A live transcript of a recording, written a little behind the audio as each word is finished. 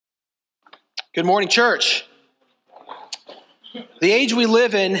Good morning, church. The age we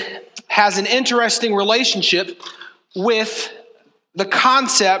live in has an interesting relationship with the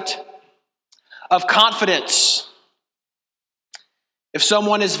concept of confidence. If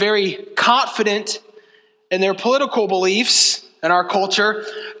someone is very confident in their political beliefs in our culture,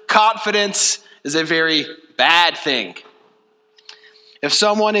 confidence is a very bad thing. If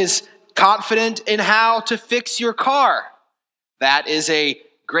someone is confident in how to fix your car, that is a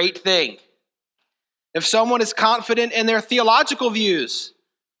great thing. If someone is confident in their theological views,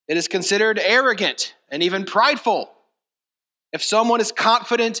 it is considered arrogant and even prideful. If someone is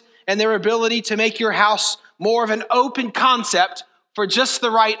confident in their ability to make your house more of an open concept for just the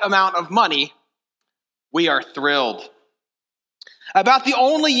right amount of money, we are thrilled. About the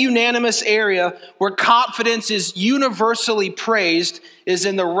only unanimous area where confidence is universally praised is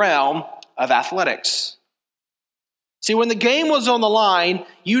in the realm of athletics. See, when the game was on the line,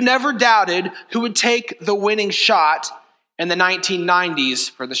 you never doubted who would take the winning shot in the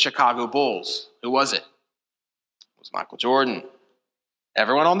 1990s for the Chicago Bulls. Who was it? It was Michael Jordan.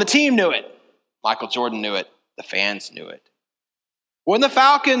 Everyone on the team knew it. Michael Jordan knew it. The fans knew it. When the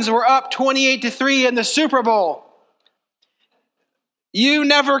Falcons were up 28-3 in the Super Bowl, you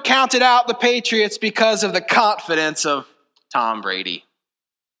never counted out the Patriots because of the confidence of Tom Brady.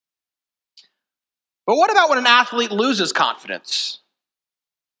 But what about when an athlete loses confidence?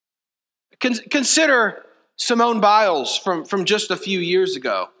 Consider Simone Biles from just a few years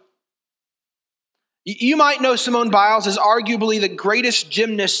ago. You might know Simone Biles as arguably the greatest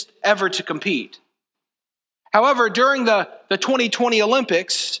gymnast ever to compete. However, during the 2020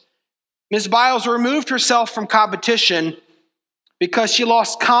 Olympics, Ms. Biles removed herself from competition because she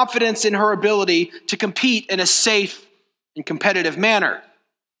lost confidence in her ability to compete in a safe and competitive manner.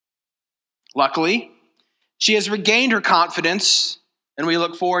 Luckily, she has regained her confidence, and we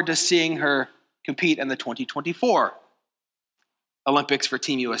look forward to seeing her compete in the 2024 Olympics for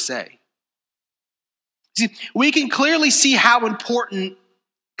Team USA. See, we can clearly see how important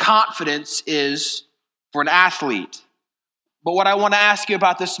confidence is for an athlete. But what I want to ask you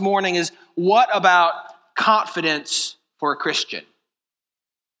about this morning is, what about confidence for a Christian?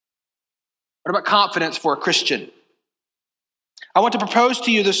 What about confidence for a Christian? I want to propose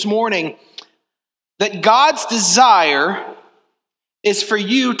to you this morning that God's desire is for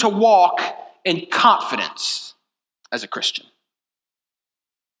you to walk in confidence as a Christian.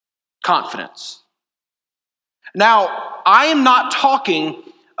 Confidence. Now, I am not talking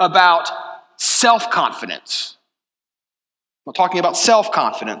about self-confidence. I'm not talking about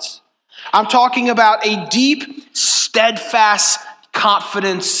self-confidence. I'm talking about a deep, steadfast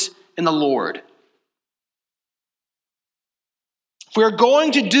confidence in the Lord. If we're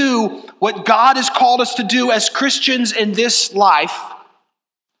going to do what God has called us to do as Christians in this life,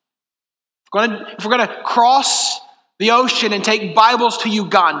 if we're going to cross the ocean and take Bibles to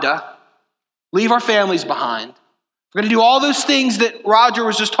Uganda, leave our families behind, if we're going to do all those things that Roger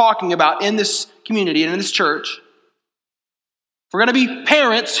was just talking about in this community and in this church, if we're going to be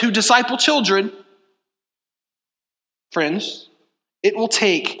parents who disciple children, friends, it will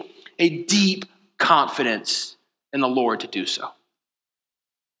take a deep confidence in the Lord to do so.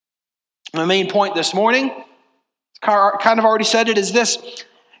 My main point this morning, kind of already said it, is this: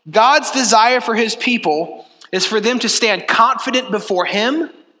 God's desire for his people is for them to stand confident before him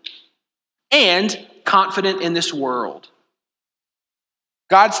and confident in this world.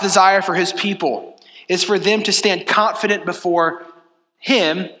 God's desire for his people is for them to stand confident before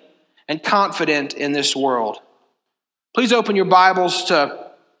him and confident in this world. Please open your Bibles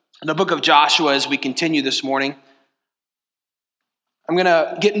to the book of Joshua as we continue this morning. I'm going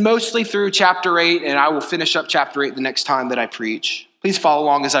to get mostly through chapter 8, and I will finish up chapter 8 the next time that I preach. Please follow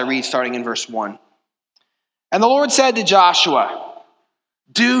along as I read, starting in verse 1. And the Lord said to Joshua,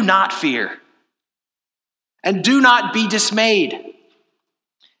 "Do not fear, and do not be dismayed.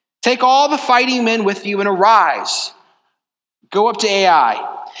 Take all the fighting men with you and arise. Go up to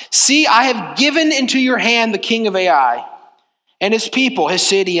Ai. See, I have given into your hand the king of Ai, and his people, his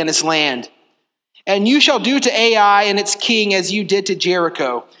city, and his land. And you shall do to Ai and its king as you did to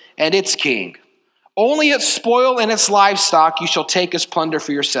Jericho and its king. Only its spoil and its livestock you shall take as plunder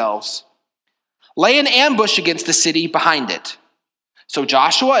for yourselves. Lay an ambush against the city behind it." So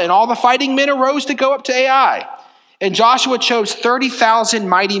Joshua and all the fighting men arose to go up to Ai. And Joshua chose 30,000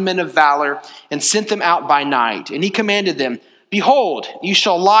 mighty men of valor and sent them out by night. And he commanded them, "Behold, you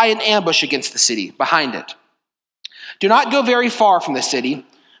shall lie in ambush against the city behind it. Do not go very far from the city,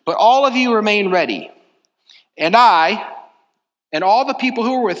 but all of you remain ready. And I and all the people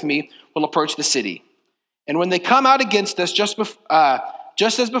who are with me will approach the city. And when they come out against us just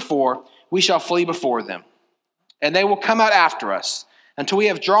as before, we shall flee before them. And they will come out after us until we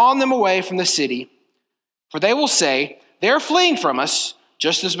have drawn them away from the city. For they will say, they are fleeing from us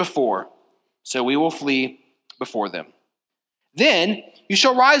just as before. So we will flee before them. Then you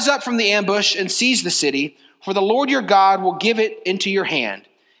shall rise up from the ambush and seize the city, for the Lord your God will give it into your hand.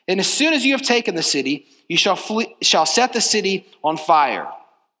 And as soon as you have taken the city, you shall set the city on fire.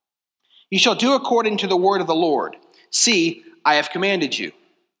 You shall do according to the word of the Lord. See, I have commanded you.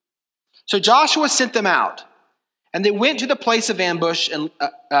 So Joshua sent them out, and they went to the place of ambush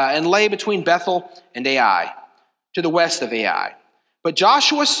and lay between Bethel and Ai, to the west of Ai. But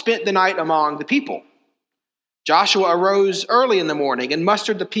Joshua spent the night among the people. Joshua arose early in the morning and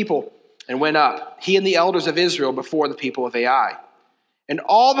mustered the people and went up, he and the elders of Israel, before the people of Ai. And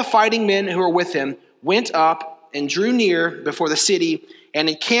all the fighting men who were with him went up and drew near before the city and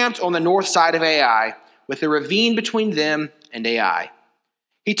encamped on the north side of Ai, with a ravine between them and Ai.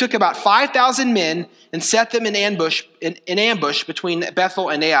 He took about 5,000 men and set them in ambush between Bethel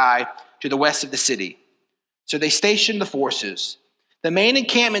and Ai to the west of the city. So they stationed the forces, the main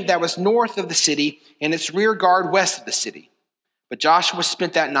encampment that was north of the city and its rear guard west of the city. But Joshua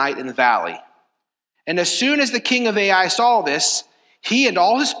spent that night in the valley. And as soon as the king of Ai saw this, he and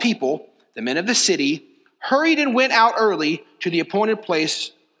all his people, the men of the city, hurried and went out early to the appointed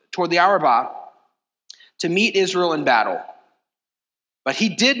place toward the Arabah to meet Israel in battle. But he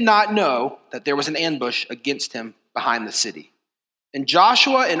did not know that there was an ambush against him behind the city. And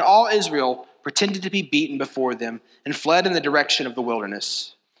Joshua and all Israel pretended to be beaten before them and fled in the direction of the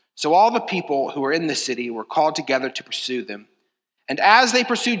wilderness. So all the people who were in the city were called together to pursue them. And as they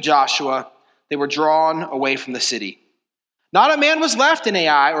pursued Joshua, they were drawn away from the city. Not a man was left in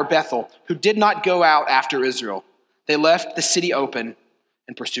Ai or Bethel who did not go out after Israel. They left the city open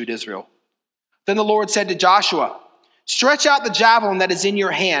and pursued Israel. Then the Lord said to Joshua, stretch out the javelin that is in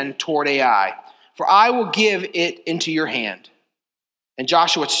your hand toward Ai, for I will give it into your hand. And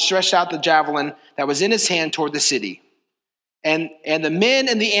Joshua stretched out the javelin that was in his hand toward the city. And the men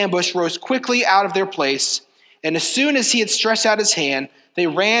in the ambush rose quickly out of their place. And as soon as he had stretched out his hand, they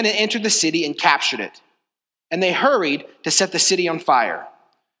ran and entered the city and captured it. And they hurried to set the city on fire.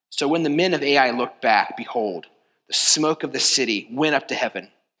 So when the men of Ai looked back, behold, the smoke of the city went up to heaven.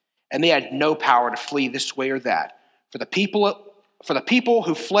 And they had no power to flee this way or that. For the people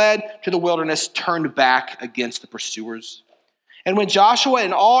who fled to the wilderness turned back against the pursuers. And when Joshua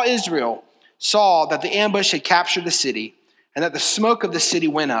and all Israel saw that the ambush had captured the city, and that the smoke of the city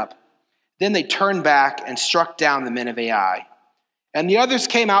went up, then they turned back and struck down the men of Ai. And the others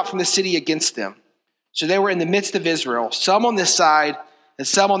came out from the city against them. So they were in the midst of Israel, some on this side and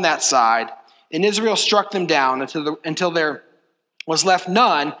some on that side. And Israel struck them down until there was left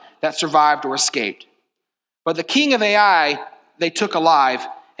none that survived or escaped. But the king of Ai they took alive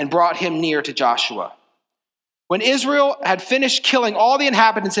and brought him near to Joshua. When Israel had finished killing all the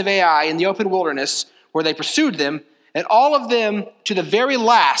inhabitants of Ai in the open wilderness where they pursued them, and all of them to the very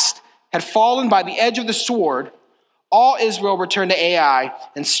last had fallen by the edge of the sword, all Israel returned to Ai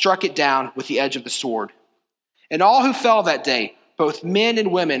and struck it down with the edge of the sword. And all who fell that day, both men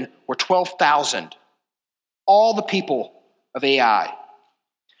and women, were 12,000, all the people of Ai.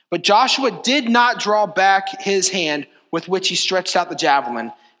 But Joshua did not draw back his hand with which he stretched out the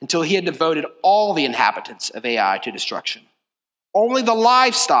javelin until he had devoted all the inhabitants of Ai to destruction. Only the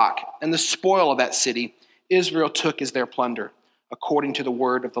livestock and the spoil of that city Israel took as their plunder, according to the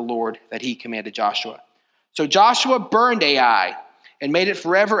word of the Lord that he commanded Joshua. So Joshua burned Ai and made it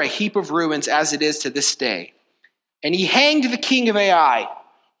forever a heap of ruins as it is to this day. And he hanged the king of Ai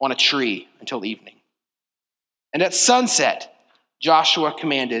on a tree until evening. And at sunset, Joshua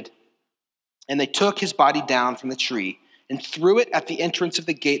commanded, and they took his body down from the tree and threw it at the entrance of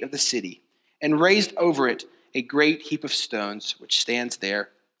the gate of the city and raised over it a great heap of stones, which stands there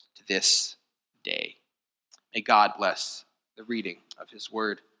to this day. May God bless the reading of his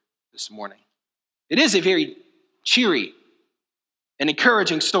word this morning. It is a very cheery and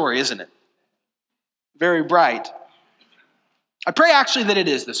encouraging story, isn't it? Very bright. I pray actually that it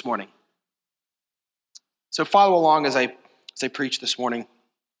is this morning. So follow along as I preach this morning.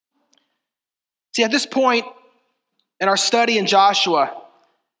 See, at this point in our study in Joshua,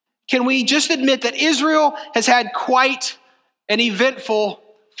 can we just admit that Israel has had quite an eventful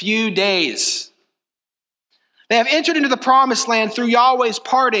few days? They have entered into the promised land through Yahweh's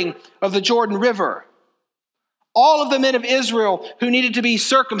parting of the Jordan River. All of the men of Israel who needed to be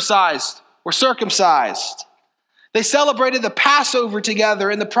circumcised were circumcised. They celebrated the Passover together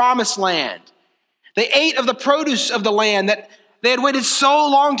in the promised land. They ate of the produce of the land that they had waited so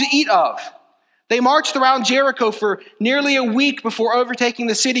long to eat of. They marched around Jericho for nearly a week before overtaking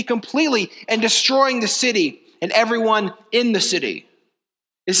the city completely and destroying the city and everyone in the city.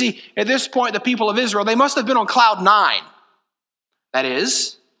 You see, at this point, the people of Israel, they must have been on cloud nine. That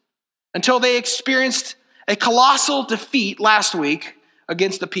is, until they experienced a colossal defeat last week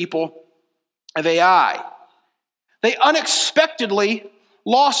against the people of Ai. They unexpectedly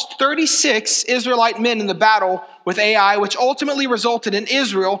lost 36 Israelite men in the battle with Ai, which ultimately resulted in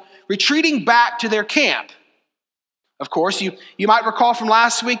Israel retreating back to their camp. Of course, you might recall from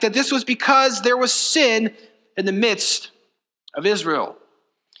last week that this was because there was sin in the midst of Israel.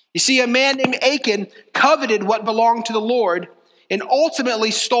 You see, a man named Achan coveted what belonged to the Lord and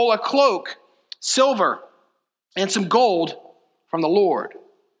ultimately stole a cloak, silver, and some gold from the Lord.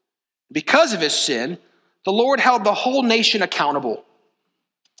 Because of his sin, the Lord held the whole nation accountable.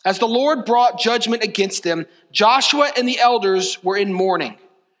 As the Lord brought judgment against them, Joshua and the elders were in mourning.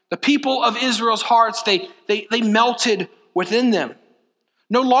 The people of Israel's hearts, they melted within them.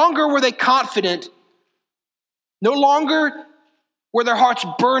 No longer were they confident. No longer were their hearts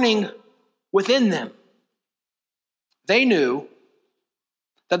burning within them. They knew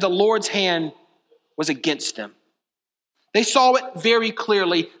that the Lord's hand was against them. They saw it very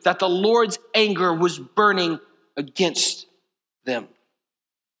clearly that the Lord's anger was burning against them.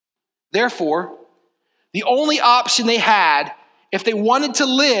 Therefore, the only option they had if they wanted to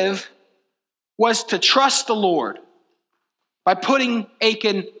live was to trust the Lord by putting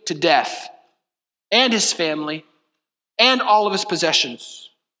Achan to death and his family and all of his possessions,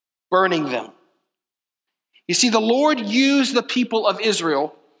 burning them. You see, the Lord used the people of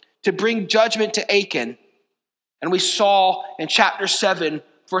Israel to bring judgment to Achan. And we saw in chapter 7,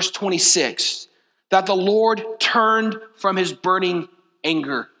 verse 26, that the Lord turned from his burning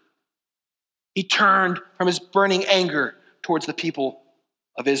anger. He turned from his burning anger towards the people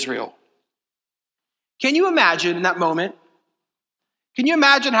of Israel. Can you imagine in that moment? Can you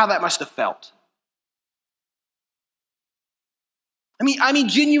imagine how that must have felt? I mean,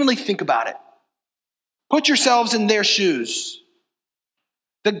 genuinely think about it. Put yourselves in their shoes.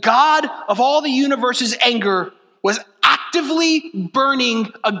 The God of all the universe's anger was actively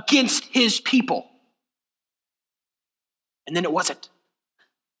burning against his people. And then it wasn't.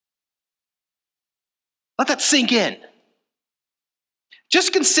 Let that sink in.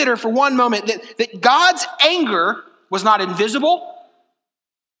 Just consider for one moment that God's anger was not invisible.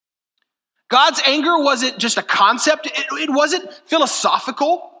 God's anger wasn't just a concept. It wasn't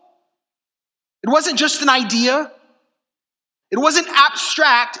philosophical. It wasn't just an idea. It wasn't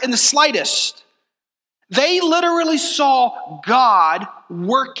abstract in the slightest. They literally saw God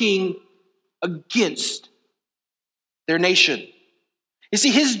working against their nation. You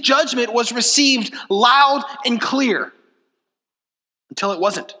see, his judgment was received loud and clear until it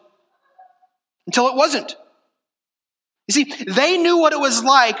wasn't. Until it wasn't. You see, they knew what it was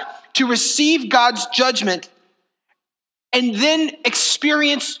like to receive God's judgment and then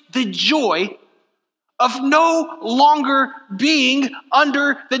experience the joy of no longer being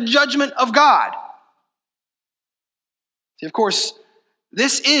under the judgment of God. See, of course,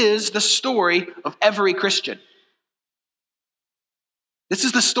 this is the story of every Christian. This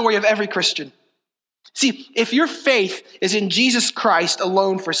is the story of every Christian. See, if your faith is in Jesus Christ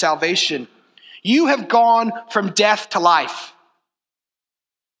alone for salvation, you have gone from death to life,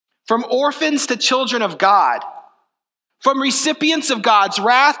 from orphans to children of God, from recipients of God's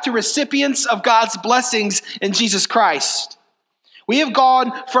wrath to recipients of God's blessings in Jesus Christ. We have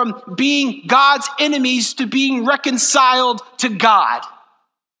gone from being God's enemies to being reconciled to God.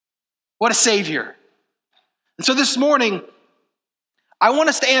 What a Savior. And so this morning, I want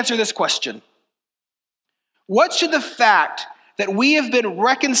us to answer this question. What should the fact that we have been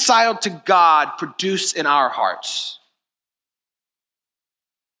reconciled to God produce in our hearts?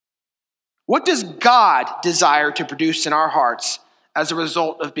 What does God desire to produce in our hearts as a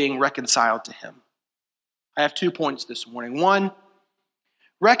result of being reconciled to him? I have 2 points this morning. One,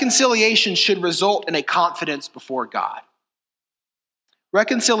 reconciliation should result in a confidence before God.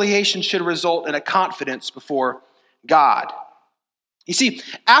 Reconciliation should result in a confidence before God. You see,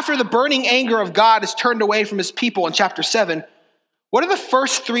 after the burning anger of God is turned away from his people in chapter 7, what are the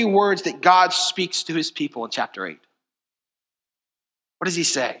first 3 words that God speaks to his people in chapter 8? What does he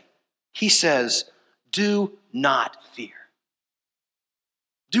say? He says, do not fear.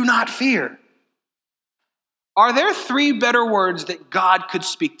 Do not fear. Are there 3 better words that God could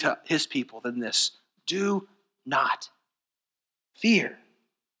speak to his people than this? Do not fear.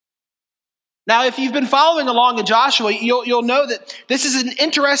 Now, if you've been following along in Joshua, you'll know that this is an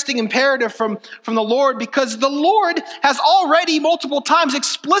interesting imperative from the Lord, because the Lord has already multiple times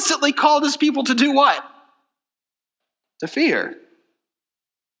explicitly called his people to do what? To fear.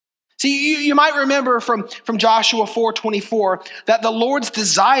 See, you might remember from Joshua 4:24 that the Lord's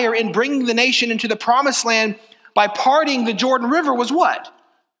desire in bringing the nation into the promised land by parting the Jordan River was what?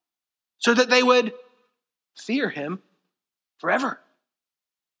 So that they would fear him forever.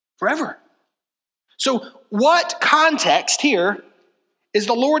 Forever. So what context here is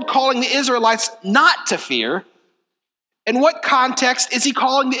the Lord calling the Israelites not to fear? And what context is he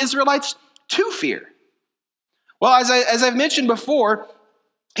calling the Israelites to fear? Well, as I've mentioned before,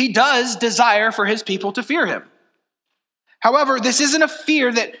 he does desire for his people to fear him. However, this isn't a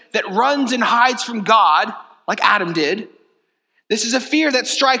fear that runs and hides from God like Adam did. This is a fear that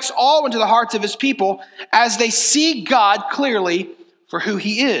strikes all into the hearts of his people as they see God clearly for who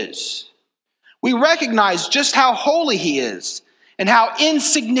he is. We recognize just how holy he is and how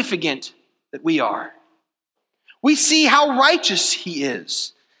insignificant that we are. We see how righteous he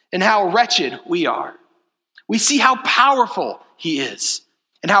is and how wretched we are. We see how powerful he is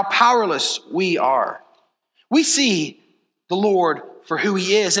and how powerless we are. We see the Lord for who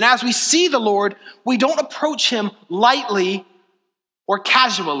he is. And as we see the Lord, we don't approach him lightly or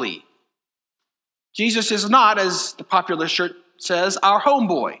casually. Jesus is not, as the popular shirt says, our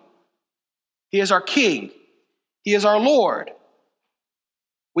homeboy. He is our King. He is our Lord.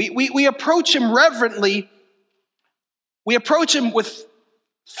 We approach him reverently. We approach him with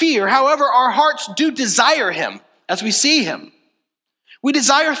fear. However, our hearts do desire him as we see him. We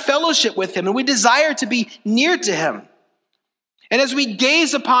desire fellowship with him, and we desire to be near to him. And as we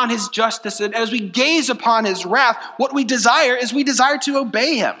gaze upon his justice and as we gaze upon his wrath, what we desire is we desire to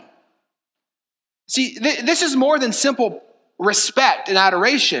obey him. See, this is more than simple respect and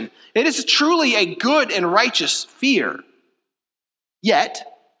adoration. It is truly a good and righteous fear. Yet,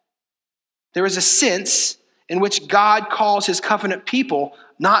 there is a sense in which God calls his covenant people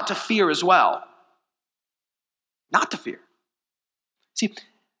not to fear as well. Not to fear. See,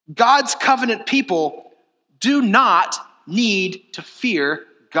 God's covenant people do not need to fear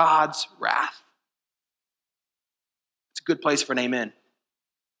God's wrath. It's a good place for an amen.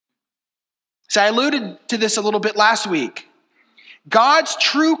 So I alluded to this a little bit last week. God's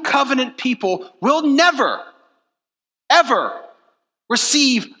true covenant people will never, ever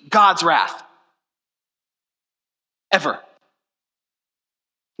receive God's wrath. Ever.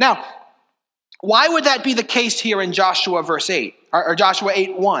 Now, why would that be the case here in Joshua verse 8, or Joshua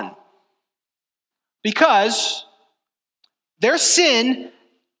 8:1? Because their sin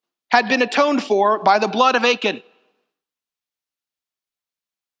had been atoned for by the blood of Achan.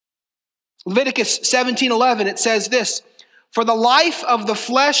 Leviticus 17:11, it says this, "For the life of the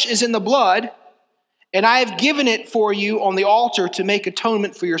flesh is in the blood, and I have given it for you on the altar to make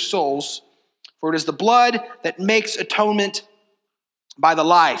atonement for your souls. For it is the blood that makes atonement by the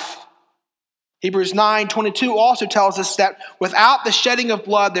life." Hebrews 9:22 also tells us that without the shedding of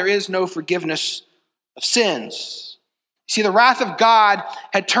blood, there is no forgiveness of sins. See, the wrath of God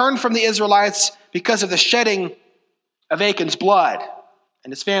had turned from the Israelites because of the shedding of Achan's blood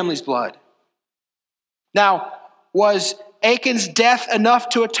and his family's blood. Now, was Achan's death enough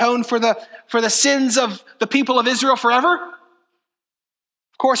to atone for the sins of the people of Israel forever?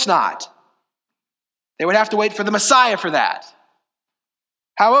 Of course not. They would have to wait for the Messiah for that.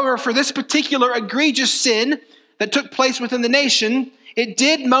 However, for this particular egregious sin that took place within the nation, it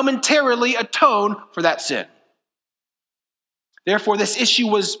did momentarily atone for that sin. Therefore, this issue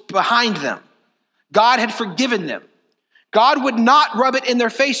was behind them. God had forgiven them. God would not rub it in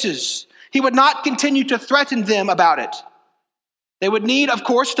their faces. He would not continue to threaten them about it. They would need, of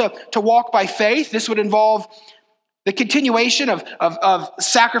course, to walk by faith. This would involve the continuation of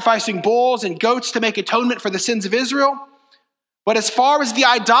sacrificing bulls and goats to make atonement for the sins of Israel. But as far as the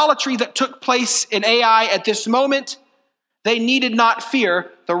idolatry that took place in Ai at this moment, they needed not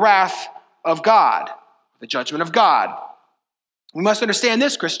fear the wrath of God, the judgment of God. We must understand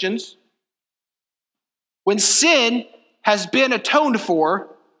this, Christians. When sin has been atoned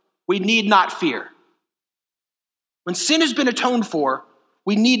for, we need not fear. When sin has been atoned for,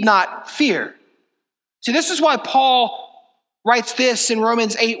 we need not fear. See, this is why Paul writes this in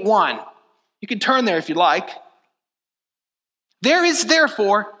Romans 8:1. You can turn there if you like. "There is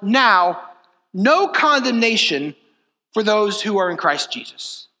therefore now no condemnation for those who are in Christ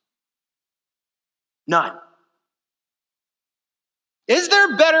Jesus." None. Is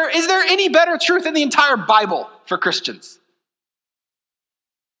there any better truth in the entire Bible for Christians?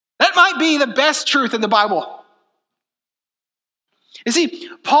 That might be the best truth in the Bible. You see,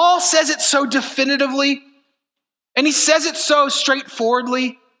 Paul says it so definitively, and he says it so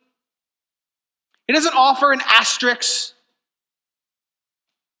straightforwardly. He doesn't offer an asterisk.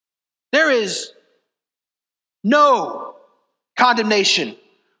 There is no condemnation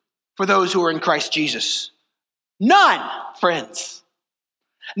for those who are in Christ Jesus. None, friends.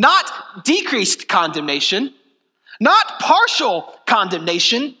 Not decreased condemnation, not partial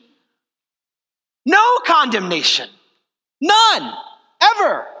condemnation, no condemnation. None,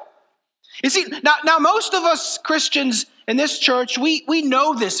 ever. You see, now most of us Christians in this church, we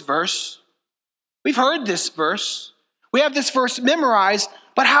know this verse. We've heard this verse. We have this verse memorized,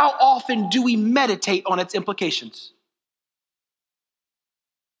 but how often do we meditate on its implications?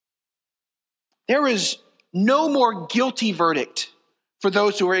 There is no more guilty verdict for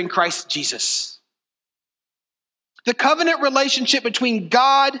those who are in Christ Jesus. The covenant relationship between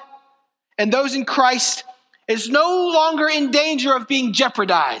God and those in Christ is no longer in danger of being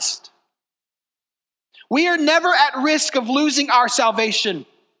jeopardized. We are never at risk of losing our salvation.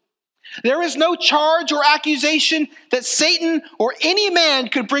 There is no charge or accusation that Satan or any man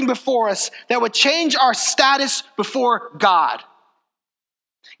could bring before us that would change our status before God.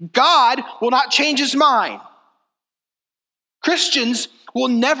 God will not change his mind. Christians will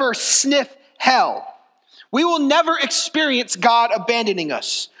never sniff hell. We will never experience God abandoning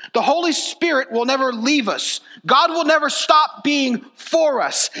us. The Holy Spirit will never leave us. God will never stop being for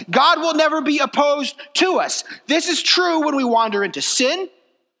us. God will never be opposed to us. This is true when we wander into sin.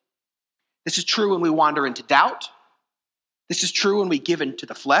 This is true when we wander into doubt. This is true when we give in to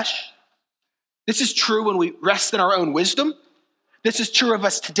the flesh. This is true when we rest in our own wisdom. This is true of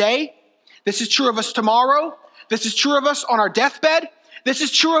us today. This is true of us tomorrow. This is true of us on our deathbed. This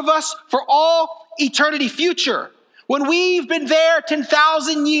is true of us for all eternity future. When we've been there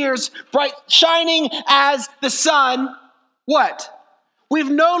 10,000 years, bright, shining as the sun, what? We've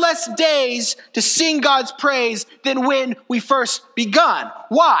no less days to sing God's praise than when we first begun.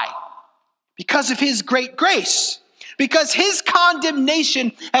 Why? Because of his great grace. Because his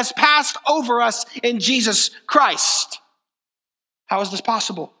condemnation has passed over us in Jesus Christ. How is this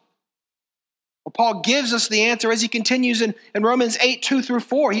possible? Well, Paul gives us the answer as he continues in Romans 8, 2 through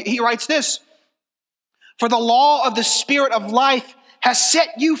 4. He writes this: "For the law of the Spirit of life has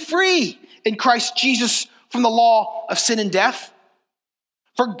set you free in Christ Jesus from the law of sin and death.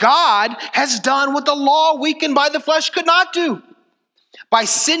 For God has done what the law weakened by the flesh could not do. By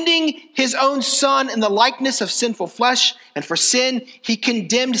sending his own Son in the likeness of sinful flesh, and for sin, he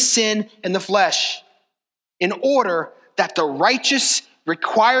condemned sin in the flesh, in order that the righteous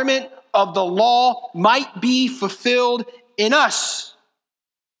requirement of the law might be fulfilled in us,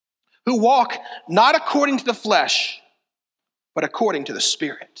 who walk not according to the flesh, but according to the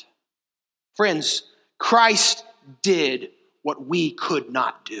Spirit." Friends, Christ did what we could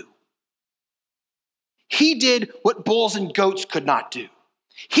not do. He did what bulls and goats could not do.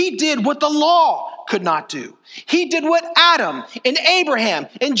 He did what the law could not do. He did what Adam and Abraham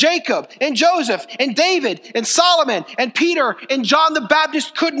and Jacob and Joseph and David and Solomon and Peter and John the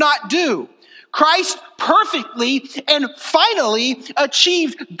Baptist could not do. Christ perfectly and finally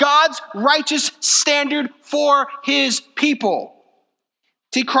achieved God's righteous standard for his people.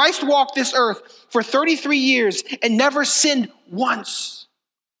 See, Christ walked this earth for 33 years and never sinned once.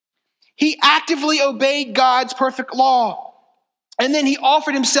 He actively obeyed God's perfect law. And then he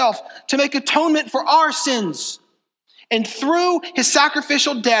offered himself to make atonement for our sins. And through his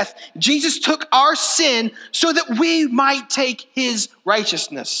sacrificial death, Jesus took our sin so that we might take his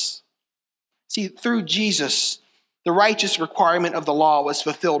righteousness. See, through Jesus, the righteous requirement of the law was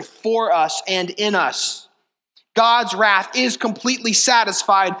fulfilled for us and in us. God's wrath is completely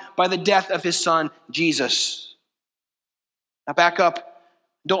satisfied by the death of his Son, Jesus. Now back up.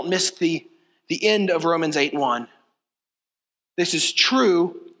 Don't miss the end of Romans 8:1. This is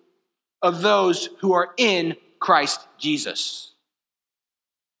true of those who are in Christ Jesus,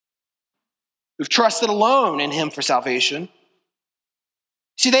 who've trusted alone in him for salvation.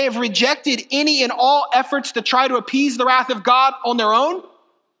 See, they have rejected any and all efforts to try to appease the wrath of God on their own.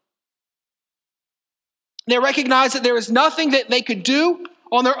 They recognize that there is nothing that they could do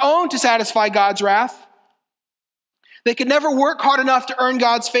on their own to satisfy God's wrath. They could never work hard enough to earn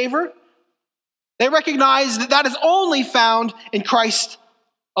God's favor. They recognize that that is only found in Christ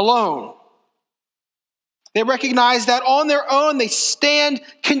alone. They recognize that on their own they stand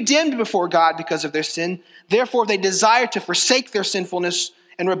condemned before God because of their sin. Therefore, they desire to forsake their sinfulness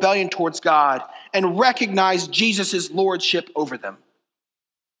and rebellion towards God and recognize Jesus' lordship over them.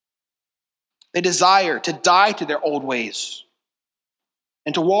 They desire to die to their old ways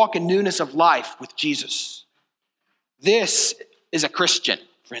and to walk in newness of life with Jesus. This is a Christian,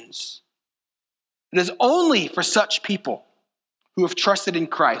 friends. It is only for such people who have trusted in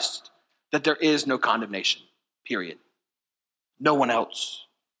Christ that there is no condemnation, period. No one else.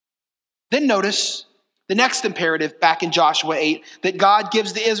 Then notice the next imperative back in Joshua 8 that God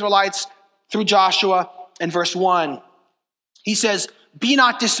gives the Israelites through Joshua in verse 1. He says, be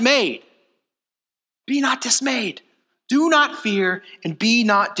not dismayed. Be not dismayed. Do not fear and be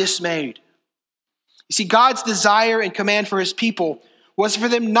not dismayed. You see, God's desire and command for his people was for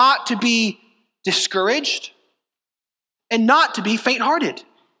them not to be discouraged and not to be faint-hearted.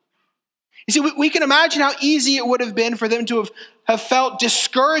 You see, we can imagine how easy it would have been for them to have felt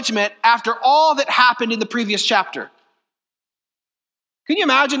discouragement after all that happened in the previous chapter. Can you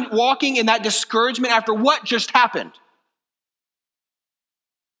imagine walking in that discouragement after what just happened?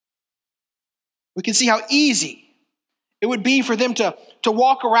 We can see how easy it would be for them to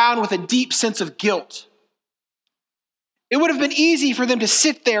walk around with a deep sense of guilt. It would have been easy for them to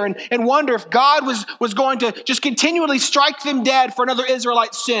sit there and wonder if God was going to just continually strike them dead for another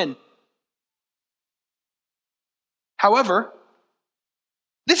Israelite sin. However,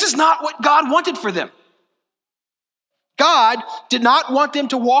 this is not what God wanted for them. God did not want them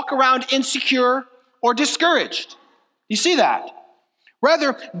to walk around insecure or discouraged. You see that?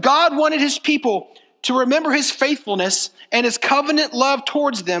 Rather, God wanted his people to remember his faithfulness and his covenant love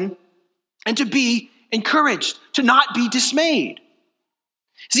towards them and to be encouraged, to not be dismayed.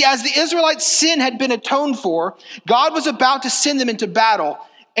 See, as the Israelites' sin had been atoned for, God was about to send them into battle,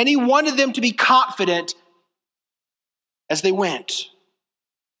 and he wanted them to be confident as they went.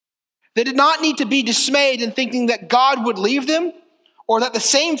 They did not need to be dismayed in thinking that God would leave them or that the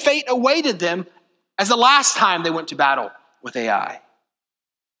same fate awaited them as the last time they went to battle with Ai.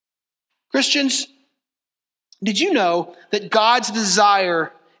 Christians, did you know that God's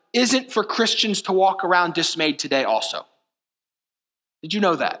desire isn't for Christians to walk around dismayed today also? Did you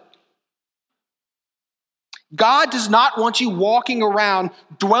know that? God does not want you walking around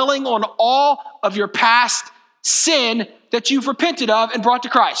dwelling on all of your past sin that you've repented of and brought to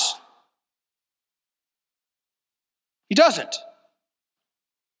Christ. He doesn't.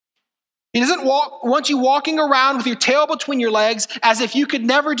 He doesn't want you walking around with your tail between your legs as if you could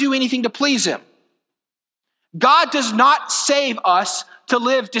never do anything to please him. God does not save us to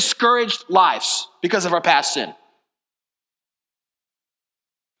live discouraged lives because of our past sin.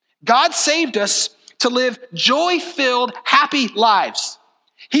 God saved us to live joy-filled, happy lives.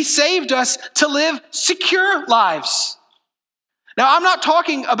 He saved us to live secure lives. Now, I'm not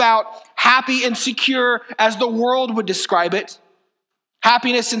talking about happy and secure as the world would describe it.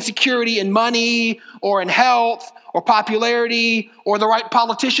 Happiness and security in money or in health or popularity or the right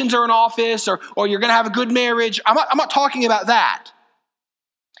politicians are in office or you're going to have a good marriage. I'm not talking about that.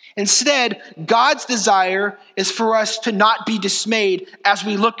 Instead, God's desire is for us to not be dismayed as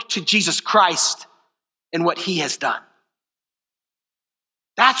we look to Jesus Christ and what he has done.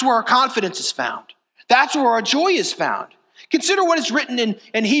 That's where our confidence is found. That's where our joy is found. Consider what is written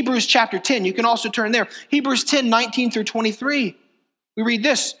in Hebrews chapter 10. You can also turn there. Hebrews 10, 19 through 23. We read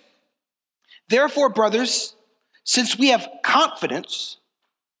this. Therefore, brothers, since we have confidence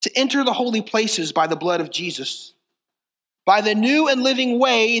to enter the holy places by the blood of Jesus, by the new and living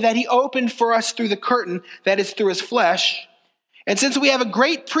way that he opened for us through the curtain, that is through his flesh, and since we have a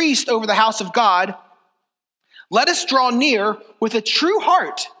great priest over the house of God, let us draw near with a true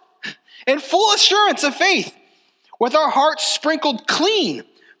heart and full assurance of faith, with our hearts sprinkled clean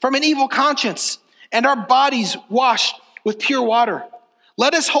from an evil conscience and our bodies washed with pure water.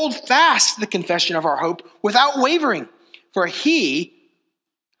 Let us hold fast the confession of our hope without wavering, for he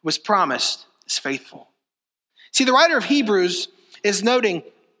who was promised is faithful. See, the writer of Hebrews is noting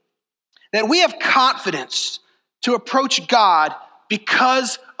that we have confidence to approach God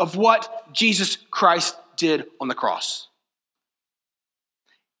because of what Jesus Christ did on the cross.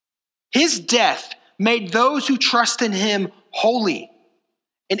 His death made those who trust in him holy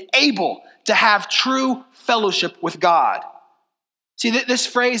and able to have true fellowship with God. See, this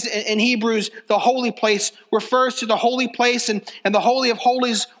phrase in Hebrews, the holy place, refers to the holy place and the Holy of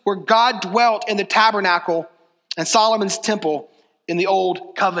Holies where God dwelt in the tabernacle and Solomon's temple in the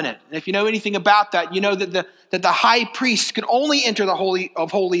Old Covenant. And if you know anything about that, you know that the high priest could only enter the Holy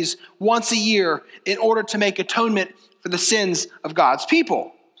of Holies once a year in order to make atonement for the sins of God's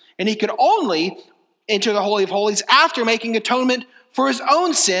people. And he could only enter the Holy of Holies after making atonement for his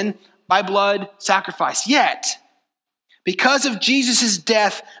own sin by blood sacrifice. Yet, because of Jesus'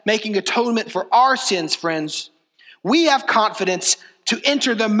 death making atonement for our sins, friends, we have confidence to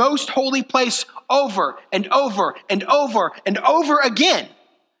enter the most holy place over and over and over and over again.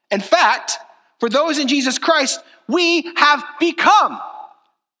 In fact, for those in Jesus Christ, We have become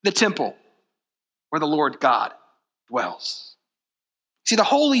the temple where the Lord God dwells. See, the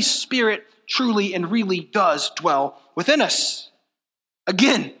Holy Spirit truly and really does dwell within us.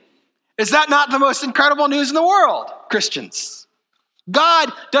 Again, is that not the most incredible news in the world, Christians?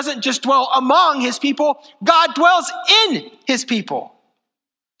 God doesn't just dwell among his people, God dwells in his people.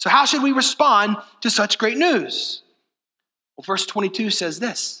 So how should we respond to such great news? Well, verse 22 says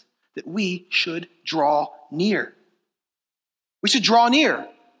this, that we should draw near. We should draw near.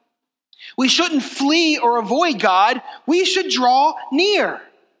 We shouldn't flee or avoid God. We should draw near.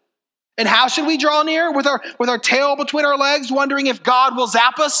 And how should we draw near? With our tail between our legs, wondering if God will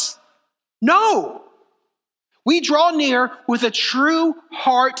zap us? No. We draw near with a true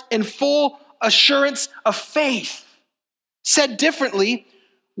heart and full assurance of faith. Said differently,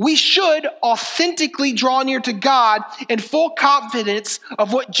 we should authentically draw near to God in full confidence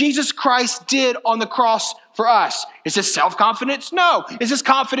of what Jesus Christ did on the cross for us. Is this self-confidence? No. Is this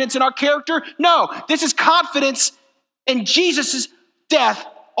confidence in our character? No. This is confidence in Jesus' death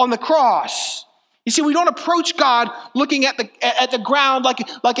on the cross. You see, we don't approach God looking at the ground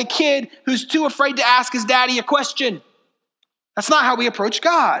like a kid who's too afraid to ask his daddy a question. That's not how we approach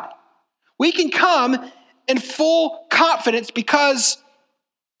God. We can come in full confidence because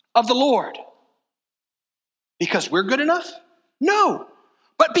of the Lord. Because we're good enough? No.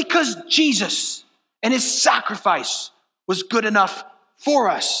 But because Jesus and his sacrifice was good enough for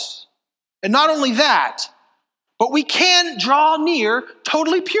us. And not only that, but we can draw near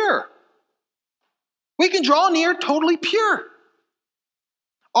totally pure. We can draw near totally pure.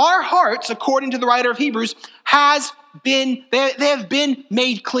 Our hearts, according to the writer of Hebrews, they have been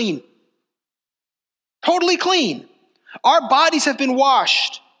made clean. Totally clean. Our bodies have been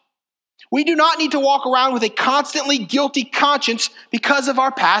washed. We do not need to walk around with a constantly guilty conscience because of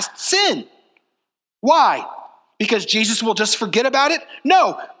our past sin. Why? Because Jesus will just forget about it?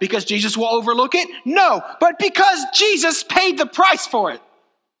 No. Because Jesus will overlook it? No. But because Jesus paid the price for it.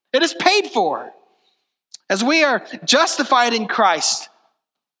 It is paid for. As we are justified in Christ,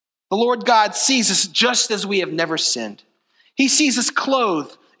 the Lord God sees us just as we have never sinned. He sees us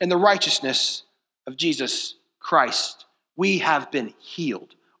clothed in the righteousness of Jesus Christ. We have been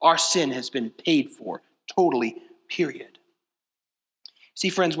healed. Our sin has been paid for, totally, period. See,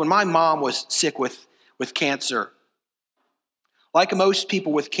 friends, when my mom was sick with cancer, like most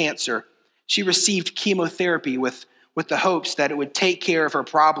people with cancer, she received chemotherapy with the hopes that it would take care of her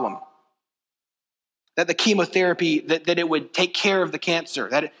problem. That the chemotherapy, that it would take care of the cancer,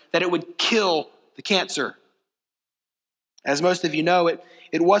 that it would kill the cancer. As most of you know, it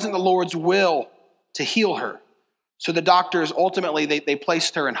wasn't the Lord's will to heal her. So the doctors ultimately, they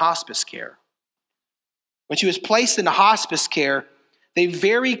placed her in hospice care. When she was placed into hospice care, they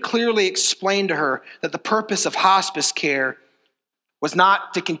very clearly explained to her that the purpose of hospice care was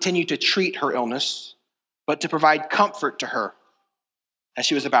not to continue to treat her illness, but to provide comfort to her as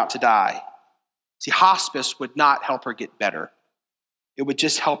she was about to die. See, hospice would not help her get better. It would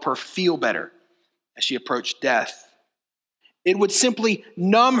just help her feel better as she approached death. It would simply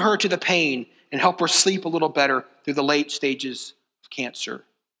numb her to the pain and help her sleep a little better through the late stages of cancer.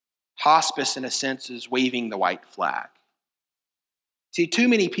 Hospice, in a sense, is waving the white flag. See, too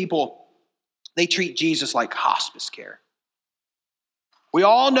many people, they treat Jesus like hospice care. We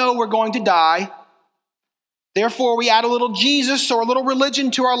all know we're going to die. Therefore, we add a little Jesus or a little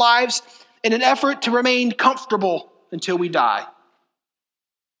religion to our lives in an effort to remain comfortable until we die.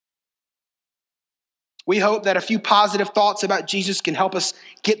 We hope that a few positive thoughts about Jesus can help us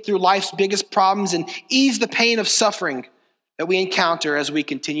get through life's biggest problems and ease the pain of suffering that we encounter as we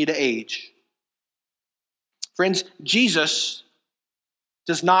continue to age. Friends, Jesus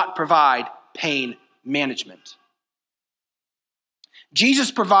does not provide pain management.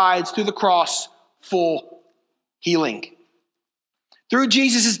 Jesus provides through the cross full healing. Through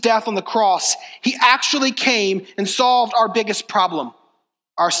Jesus' death on the cross, he actually came and solved our biggest problem,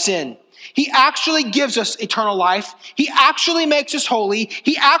 our sin. He actually gives us eternal life. He actually makes us holy.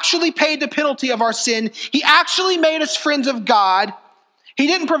 He actually paid the penalty of our sin. He actually made us friends of God. He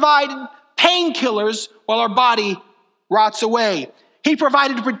didn't provide painkillers while our body rots away. He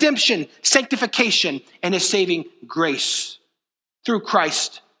provided redemption, sanctification, and his saving grace. Through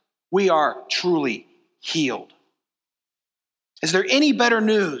Christ, we are truly healed. Is there any better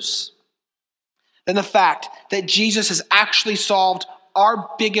news than the fact that Jesus has actually solved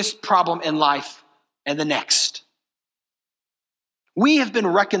our biggest problem in life and the next? We have been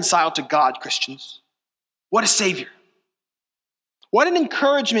reconciled to God, Christians. What a Savior. What an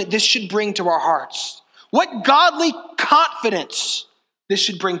encouragement this should bring to our hearts. What godly confidence this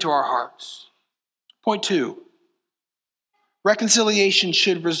should bring to our hearts. Point 2, Reconciliation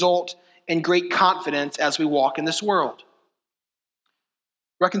should result in great confidence as we walk in this world.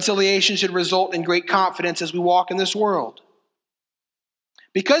 Reconciliation should result in great confidence as we walk in this world.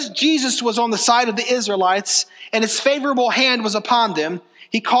 Because Jesus was on the side of the Israelites and his favorable hand was upon them,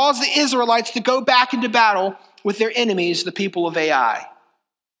 he caused the Israelites to go back into battle with their enemies, the people of Ai.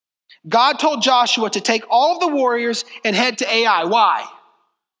 God told Joshua to take all of the warriors and head to Ai. Why?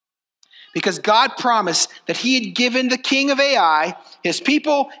 Because God promised that he had given the king of Ai, his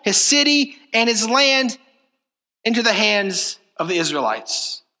people, his city, and his land into the hands of the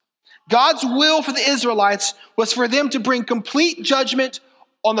Israelites. God's will for the Israelites was for them to bring complete judgment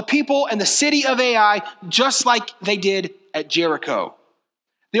on the people and the city of Ai, just like they did at Jericho.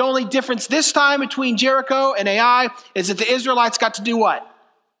 The only difference this time between Jericho and Ai is that the Israelites got to do what?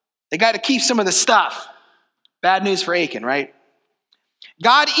 They got to keep some of the stuff. Bad news for Achan, right?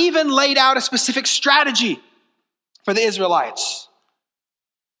 God even laid out a specific strategy for the Israelites.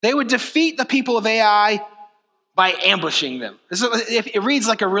 They would defeat the people of Ai by ambushing them. It reads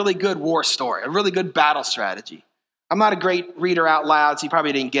like a really good war story, a really good battle strategy. I'm not a great reader out loud, so you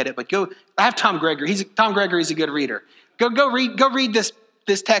probably didn't get it, but I have Tom Gregory. Tom Gregory's a good reader. Go read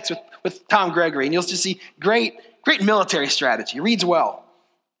this text with Tom Gregory, and you'll just see great military strategy. It reads well.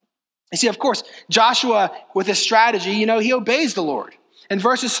 You see, of course, Joshua, with his strategy, he obeys the Lord. In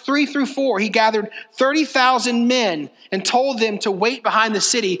verses 3 through 4, he gathered 30,000 men and told them to wait behind the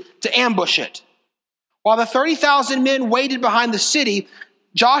city to ambush it. While the 30,000 men waited behind the city,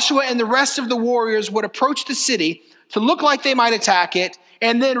 Joshua and the rest of the warriors would approach the city to look like they might attack it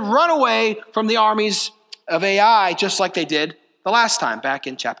and then run away from the armies of Ai, just like they did the last time, back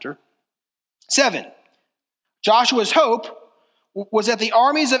in chapter 7. Joshua's hope was that the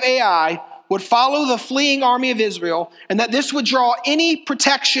armies of Ai would follow the fleeing army of Israel, and that this would draw any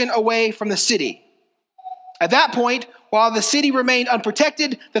protection away from the city. At that point, while the city remained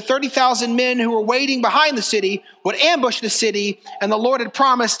unprotected, the 30,000 men who were waiting behind the city would ambush the city, and the Lord had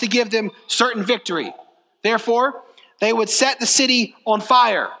promised to give them certain victory. Therefore, they would set the city on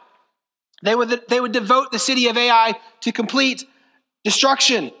fire. They would devote the city of Ai to complete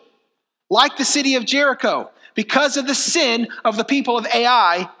destruction, like the city of Jericho. Because of the sin of the people of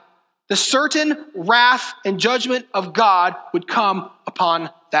Ai, the certain wrath and judgment of God would come upon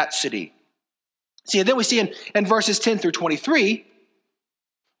that city. See, and then we see in verses 10 through 23,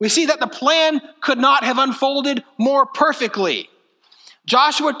 we see that the plan could not have unfolded more perfectly.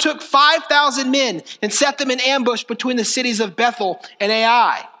 Joshua took 5,000 men and set them in ambush between the cities of Bethel and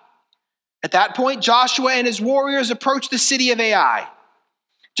Ai. At that point, Joshua and his warriors approached the city of Ai.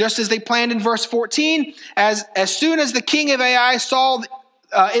 Just as they planned in verse 14, as soon as the king of Ai saw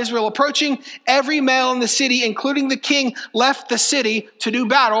Israel approaching, every male in the city, including the king, left the city to do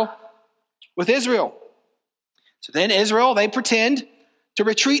battle with Israel. So then Israel, they pretend to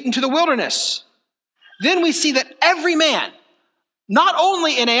retreat into the wilderness. Then we see that every man, not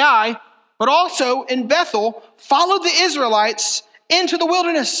only in Ai, but also in Bethel, followed the Israelites into the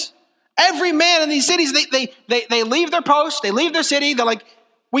wilderness. Every man in these cities, they leave their post, they leave their city, they're like,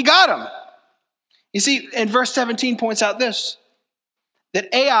 we got them. You see, and verse 17 points out this,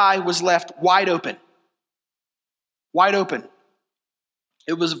 that Ai was left wide open. Wide open.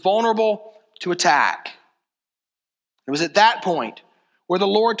 It was vulnerable to attack. It was at that point where the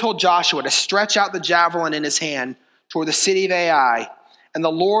Lord told Joshua to stretch out the javelin in his hand toward the city of Ai, and the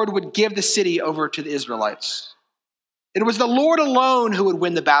Lord would give the city over to the Israelites. It was the Lord alone who would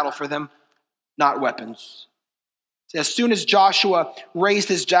win the battle for them, not weapons. As soon as Joshua raised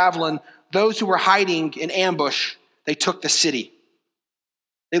his javelin, those who were hiding in ambush, they took the city.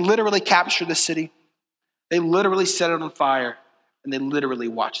 They literally captured the city. They literally set it on fire, and they literally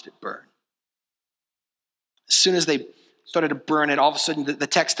watched it burn. As soon as they started to burn it, all of a sudden the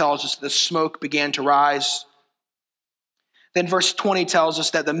text tells us the smoke began to rise. Then verse 20 tells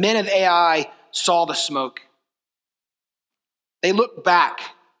us that the men of Ai saw the smoke. They looked back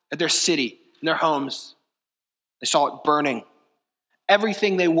at their city and their homes. They saw it burning.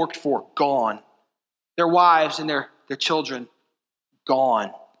 Everything they worked for, gone. Their wives and their children,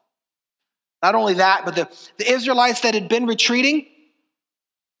 gone. Not only that, but the Israelites that had been retreating,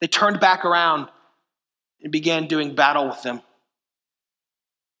 they turned back around and began doing battle with them.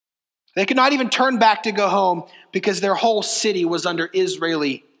 They could not even turn back to go home because their whole city was under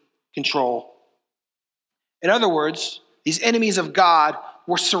Israeli control. In other words, these enemies of God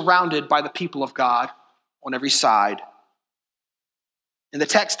were surrounded by the people of God on every side. And the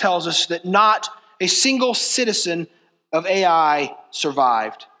text tells us that not a single citizen of Ai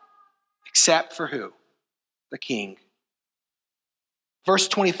survived, except for who? The king. Verse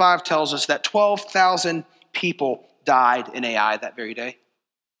 25 tells us that 12,000 people died in Ai that very day.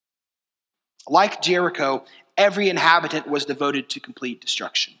 Like Jericho, every inhabitant was devoted to complete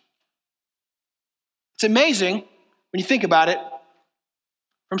destruction. It's amazing when you think about it,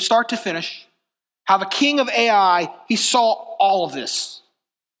 from start to finish, how the king of Ai, he saw all of this.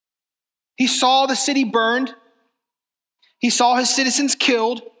 He saw the city burned. He saw his citizens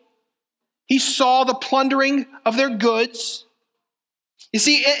killed. He saw the plundering of their goods. You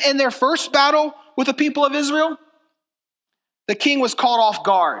see, in their first battle with the people of Israel, the king was caught off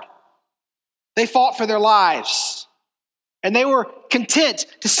guard. They fought for their lives. And they were content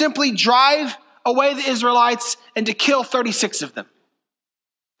to simply drive away the Israelites and to kill 36 of them.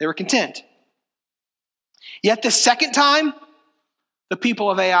 They were content. Yet the second time, the people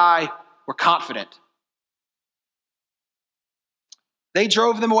of Ai were confident. They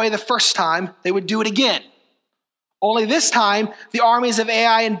drove them away the first time, they would do it again. Only this time, the armies of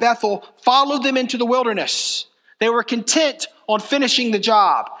Ai and Bethel followed them into the wilderness. They were content on finishing the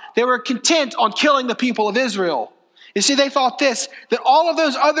job. They were content on killing the people of Israel. You see, they thought this, that all of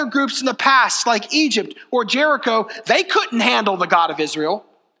those other groups in the past, like Egypt or Jericho, they couldn't handle the God of Israel.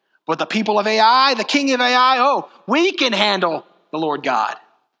 But the people of Ai, the king of Ai, oh, we can handle the Lord God.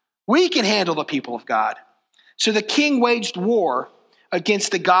 We can handle the people of God. So the king waged war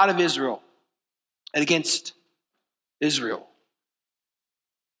against the God of Israel and against Israel.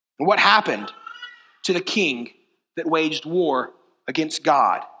 And what happened to the king that waged war against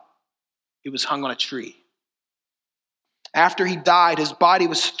God? He was hung on a tree. After he died, his body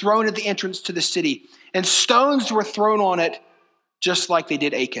was thrown at the entrance to the city, and stones were thrown on it, just like they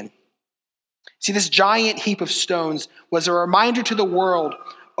did Achan. See, this giant heap of stones was a reminder to the world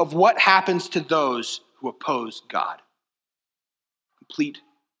of what happens to those who oppose God. Complete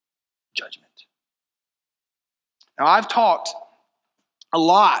judgment. Now, I've talked a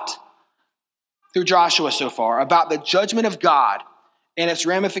lot through Joshua so far about the judgment of God and its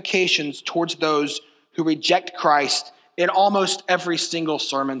ramifications towards those who reject Christ in almost every single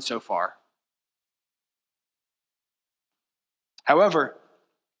sermon so far. However,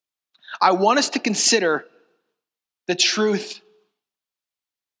 I want us to consider the truth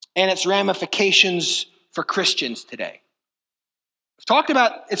and its ramifications for Christians today. We've talked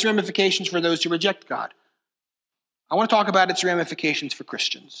about its ramifications for those who reject God. I want to talk about its ramifications for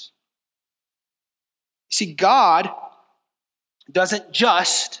Christians. See, God doesn't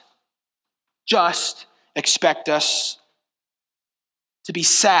just expect us to be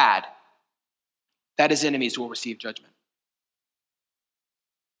sad that his enemies will receive judgment.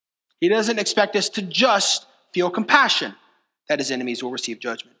 He doesn't expect us to just feel compassion that his enemies will receive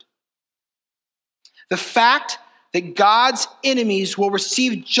judgment. The fact that God's enemies will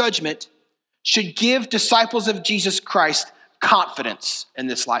receive judgment should give disciples of Jesus Christ confidence in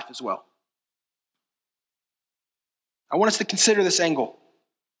this life as well. I want us to consider this angle.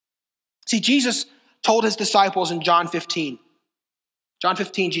 See, Jesus told his disciples in John 15. John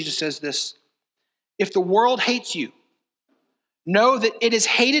 15, Jesus says this, "If the world hates you, know that it has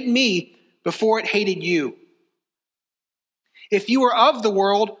hated me before it hated you. If you were of the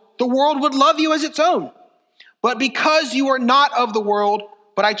world would love you as its own. But because you are not of the world,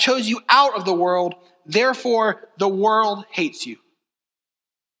 but I chose you out of the world, therefore the world hates you."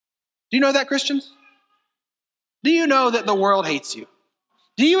 Do you know that, Christians? Do you know that the world hates you?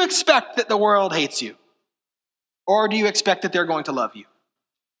 Do you expect that the world hates you? Or do you expect that they're going to love you?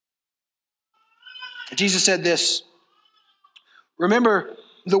 Jesus said this, "Remember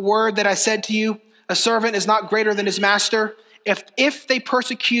the word that I said to you, a servant is not greater than his master. If they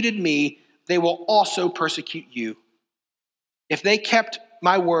persecuted me, they will also persecute you. If they kept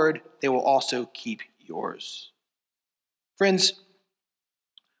my word, they will also keep yours." Friends,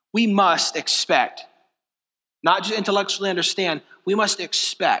 we must expect, not just intellectually understand, we must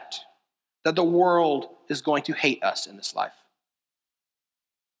expect that the world is going to hate us in this life.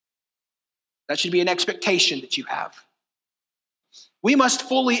 That should be an expectation that you have. We must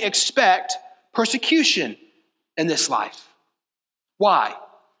fully expect persecution in this life. Why?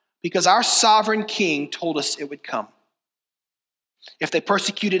 Because our sovereign King told us it would come. If they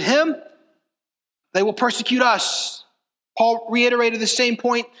persecuted him, they will persecute us. Paul reiterated the same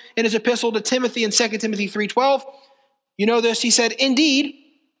point in his epistle to Timothy in 2 Timothy 3:12. You know this, he said, "Indeed,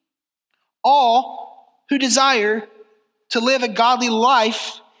 all who desire to live a godly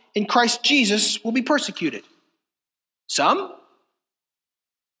life in Christ Jesus will be persecuted. Some?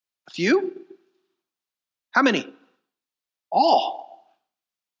 A few? How many? All.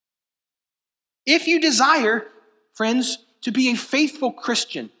 If you desire, friends, to be a faithful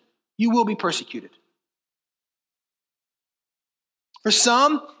Christian, you will be persecuted. For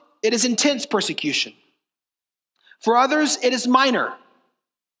some, it is intense persecution. For others, it is minor.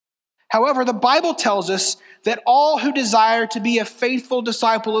 However, the Bible tells us that all who desire to be a faithful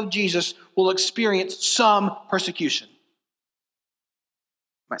disciple of Jesus will experience some persecution. You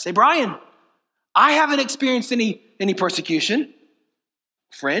might say, Brian, I haven't experienced any persecution.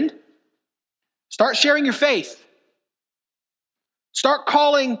 Friend, start sharing your faith. Start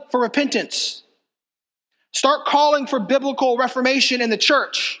calling for repentance. Start calling for biblical reformation in the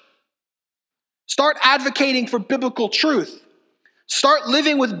church. Start advocating for biblical truth. Start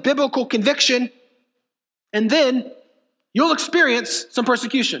living with biblical conviction, and then you'll experience some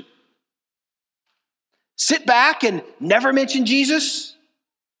persecution. Sit back and never mention Jesus.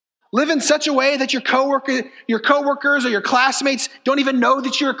 Live in such a way that your coworkers or your classmates don't even know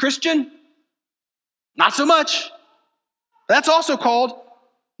that you're a Christian. Not so much. That's also called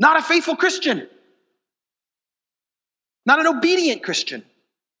not a faithful Christian. Not an obedient Christian.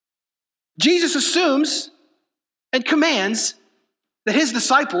 Jesus assumes and commands that his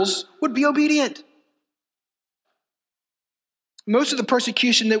disciples would be obedient. Most of the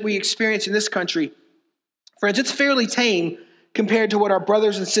persecution that we experience in this country, friends, it's fairly tame compared to what our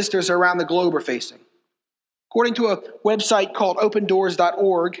brothers and sisters around the globe are facing. According to a website called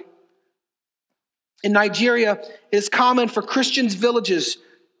opendoors.org, in Nigeria, it is common for Christians' villages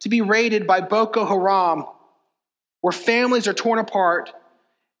to be raided by Boko Haram, where families are torn apart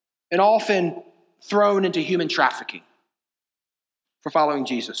and often thrown into human trafficking for following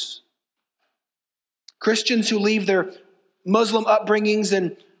Jesus. Christians who leave their Muslim upbringings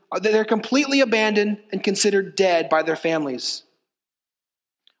and they're completely abandoned and considered dead by their families.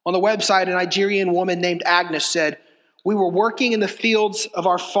 On the website, a Nigerian woman named Agnes said, "We were working in the fields of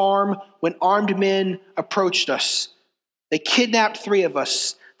our farm when armed men approached us. They kidnapped 3 of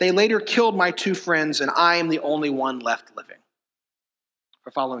us. They later killed my 2 friends, and I am the only one left living,"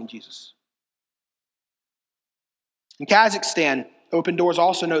 for following Jesus. In Kazakhstan, Open Doors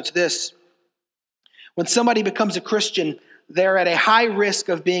also notes this: when somebody becomes a Christian, they're at a high risk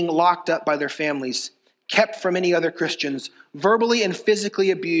of being locked up by their families, kept from any other Christians, verbally and physically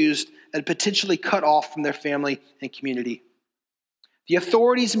abused, and potentially cut off from their family and community. The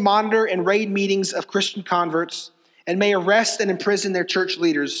authorities monitor and raid meetings of Christian converts and may arrest and imprison their church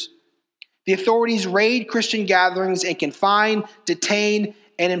leaders. The authorities raid Christian gatherings and confine, detain,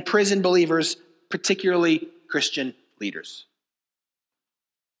 and imprison believers, particularly Christian leaders.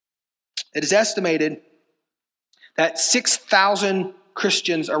 It is estimated that 6,000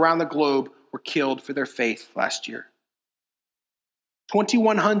 Christians around the globe were killed for their faith last year.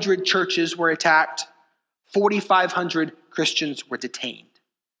 2,100 churches were attacked. 4,500 Christians were detained.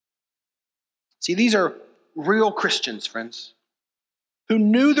 See, these are real Christians, friends, who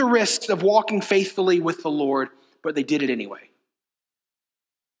knew the risks of walking faithfully with the Lord, but they did it anyway.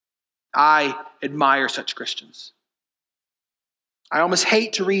 I admire such Christians. I almost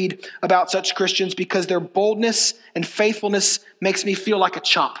hate to read about such Christians because their boldness and faithfulness makes me feel like a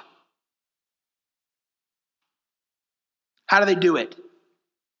chump. How do they do it?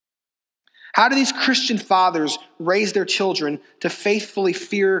 How do these Christian fathers raise their children to faithfully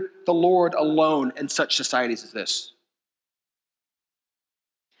fear the Lord alone in such societies as this?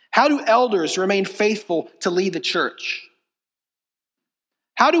 How do elders remain faithful to lead the church?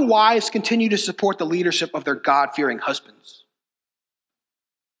 How do wives continue to support the leadership of their God-fearing husbands?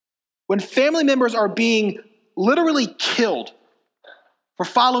 When family members are being literally killed for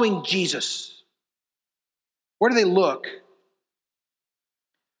following Jesus, where do they look?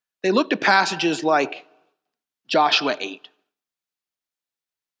 They look to passages like Joshua 8.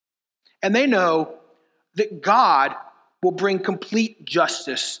 And they know that God will bring complete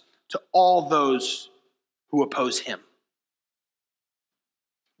justice to all those who oppose him.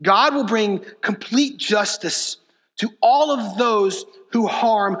 God will bring complete justice to all of those who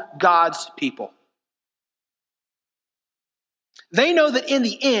harm God's people. They know that in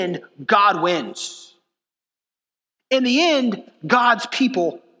the end, God wins. In the end, God's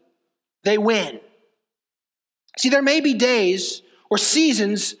people, they win. See, there may be days or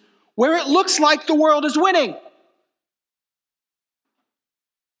seasons where it looks like the world is winning.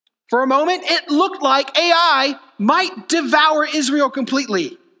 For a moment, it looked like AI might devour Israel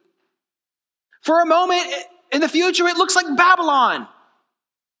completely. For a moment in the future, it looks like Babylon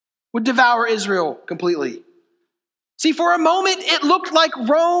would devour Israel completely. See, for a moment, it looked like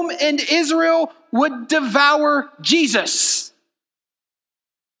Rome and Israel would devour Jesus.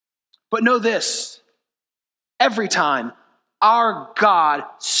 But know this, every time, our God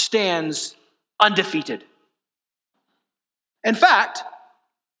stands undefeated. In fact,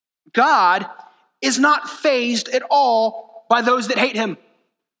 God is not fazed at all by those that hate him.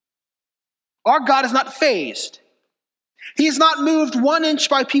 Our God is not fazed. He is not moved 1 inch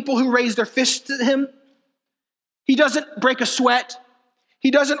by people who raise their fists at him. He doesn't break a sweat.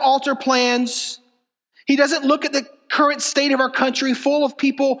 He doesn't alter plans. He doesn't look at the current state of our country full of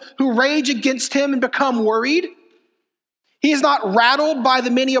people who rage against him and become worried. He is not rattled by the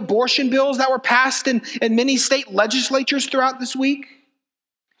many abortion bills that were passed in many state legislatures throughout this week.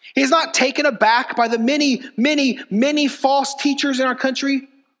 He is not taken aback by the many false teachers in our country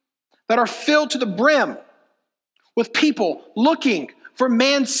that are filled to the brim with people looking for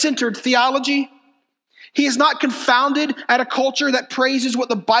man-centered theology. He is not confounded at a culture that praises what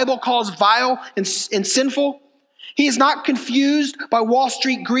the Bible calls vile and sinful. He is not confused by Wall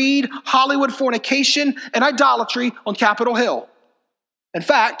Street greed, Hollywood fornication, and idolatry on Capitol Hill. In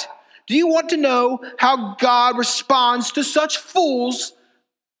fact, do you want to know how God responds to such fools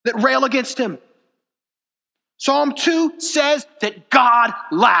that rail against him? Psalm 2 says that God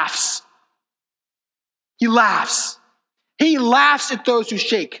laughs. He laughs. He laughs at those who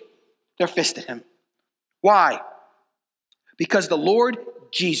shake their fist at him. Why? Because the Lord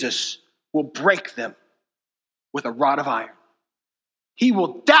Jesus will break them with a rod of iron. He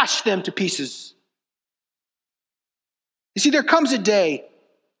will dash them to pieces. You see, there comes a day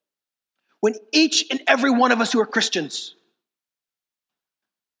when each and every one of us who are Christians,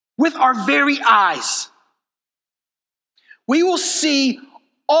 with our very eyes, we will see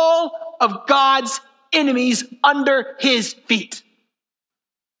all of God's enemies under his feet.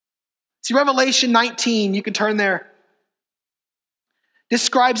 See, Revelation 19, you can turn there,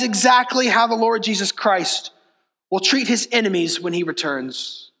 describes exactly how the Lord Jesus Christ will treat his enemies when he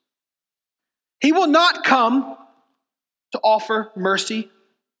returns. He will not come to offer mercy.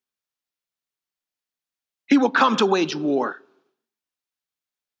 He will come to wage war.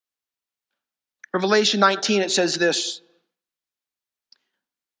 Revelation 19, it says this: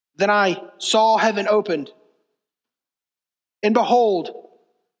 Then I saw heaven opened, and behold,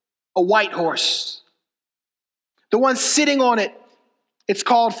 a white horse. The one sitting on it, it's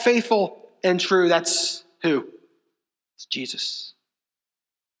called Faithful and True. That's who? It's Jesus.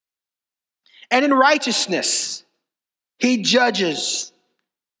 And in righteousness, he judges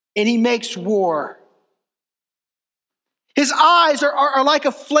and he makes war. His eyes are like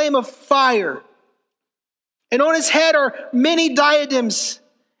a flame of fire. And on his head are many diadems.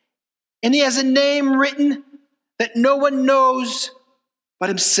 And he has a name written that no one knows but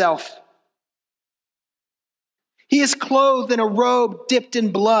himself. He is clothed in a robe dipped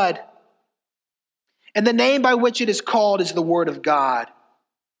in blood. And the name by which it is called is the Word of God.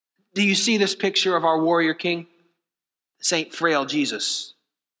 Do you see this picture of our warrior king? This ain't frail Jesus.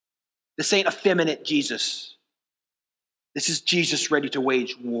 This ain't effeminate Jesus. This is Jesus ready to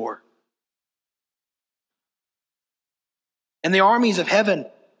wage war. And the armies of heaven,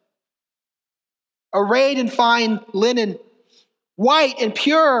 arrayed in fine linen, white and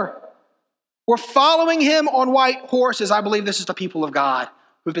pure, were following him on white horses. I believe this is the people of God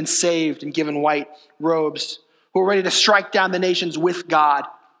who've been saved and given white robes, who are ready to strike down the nations with God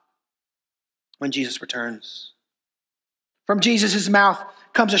when Jesus returns. From Jesus' mouth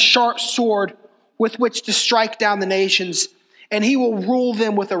comes a sharp sword with which to strike down the nations, and he will rule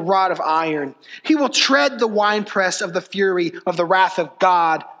them with a rod of iron. He will tread the winepress of the fury of the wrath of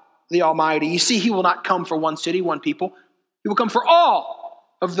God the Almighty. You see, he will not come for one city, one people. He will come for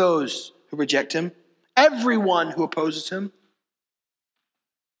all of those who reject him, everyone who opposes him.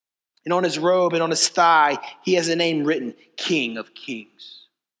 And on his robe and on his thigh, he has a name written, King of Kings,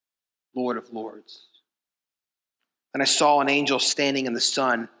 Lord of Lords. And I saw an angel standing in the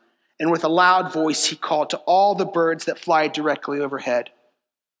sun, and with a loud voice he called to all the birds that fly directly overhead,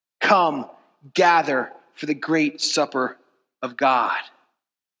 Come, gather for the great supper of God.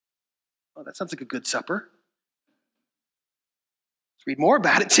 Oh, that sounds like a good supper. Let's read more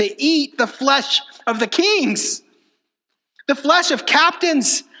about it. To eat the flesh of the kings, the flesh of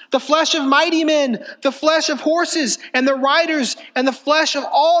captains, the flesh of mighty men, the flesh of horses and the riders, and the flesh of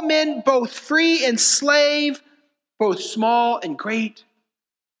all men, both free and slave, both small and great.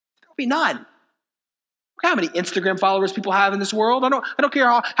 There will be none. Look how many Instagram followers people have in this world. I don't care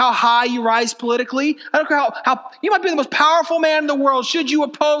how high you rise politically. I don't care how you might be the most powerful man in the world. Should you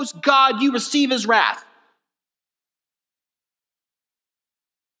oppose God, you receive his wrath.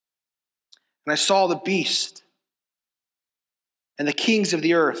 And I saw the beast and the kings of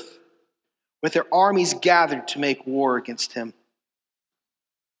the earth with their armies gathered to make war against him,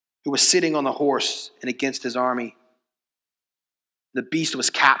 who was sitting on the horse, and against his army. The beast was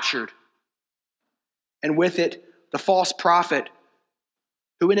captured, and with it the false prophet,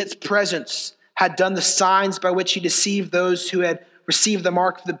 who in its presence had done the signs by which he deceived those who had received the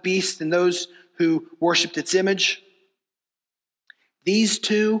mark of the beast and those who worshipped its image. These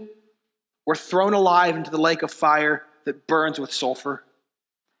two were thrown alive into the lake of fire that burns with sulfur,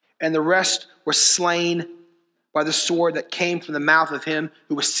 and the rest were slain by the sword that came from the mouth of him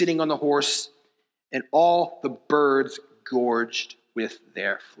who was sitting on the horse, and all the birds gorged with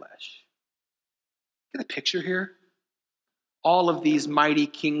their flesh. Get a picture here? All of these mighty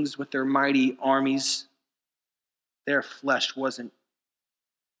kings with their mighty armies, their flesh wasn't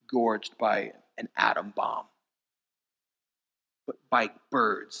gorged by an atom bomb, but by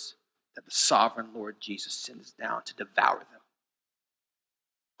birds that the sovereign Lord Jesus sends down to devour them.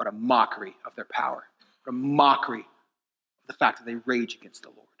 What a mockery of their power. What a mockery of the fact that they rage against the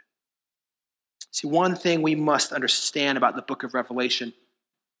Lord. See, one thing we must understand about the book of Revelation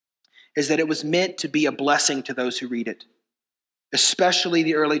is that it was meant to be a blessing to those who read it, especially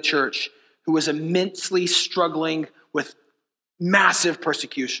the early church, who was immensely struggling with massive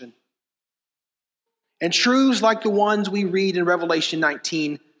persecution. And truths like the ones we read in Revelation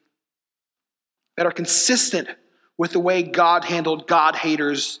 19 that are consistent with the way God handled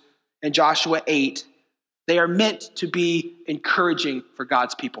God-haters in Joshua 8, they are meant to be encouraging for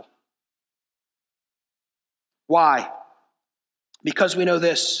God's people. Why? Because we know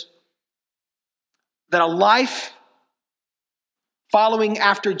this, that a life following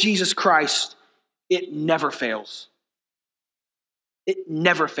after Jesus Christ, it never fails. It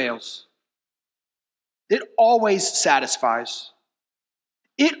never fails. It always satisfies.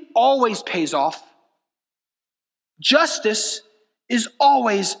 It always pays off. Justice is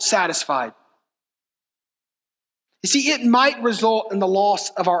always satisfied. You see, it might result in the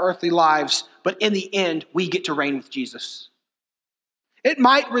loss of our earthly lives, but in the end, we get to reign with Jesus. It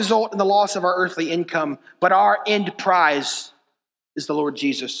might result in the loss of our earthly income, but our end prize is the Lord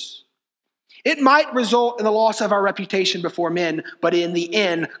Jesus. It might result in the loss of our reputation before men, but in the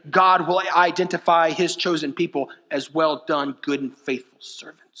end, God will identify his chosen people as well done, good and faithful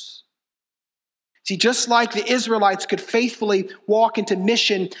servants. See, just like the Israelites could faithfully walk into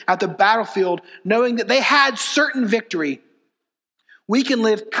mission at the battlefield, knowing that they had certain victory, we can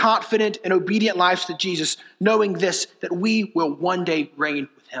live confident and obedient lives to Jesus, knowing this, that we will one day reign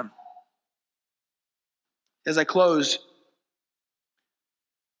with him. As I close,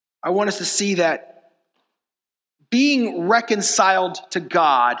 I want us to see that being reconciled to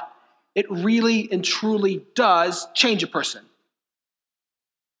God, it really and truly does change a person.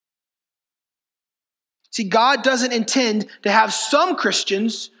 See, God doesn't intend to have some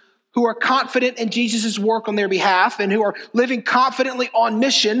Christians who are confident in Jesus' work on their behalf and who are living confidently on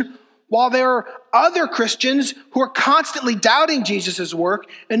mission, while there are other Christians who are constantly doubting Jesus' work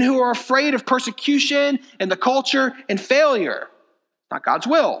and who are afraid of persecution and the culture and failure. Not God's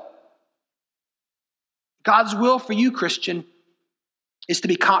will. God's will for you, Christian, is to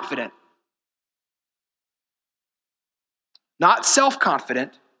be confident. Not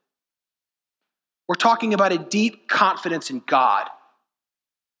self-confident. We're talking about a deep confidence in God.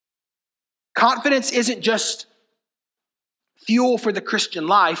 Confidence isn't just fuel for the Christian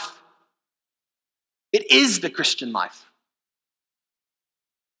life. It is the Christian life.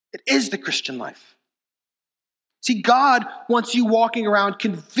 It is the Christian life. See, God wants you walking around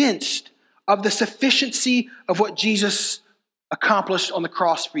convinced of the sufficiency of what Jesus accomplished on the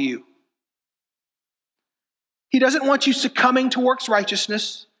cross for you. He doesn't want you succumbing to works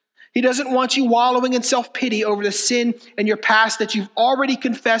righteousness. He doesn't want you wallowing in self-pity over the sin in your past that you've already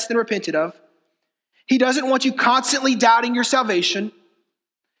confessed and repented of. He doesn't want you constantly doubting your salvation.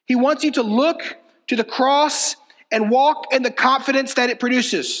 He wants you to look to the cross and walk in the confidence that it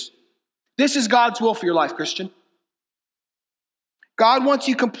produces. This is God's will for your life, Christian. God wants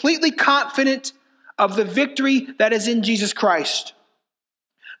you completely confident of the victory that is in Jesus Christ.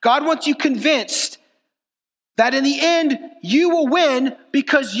 God wants you convinced that in the end, you will win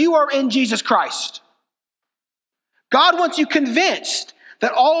because you are in Jesus Christ. God wants you convinced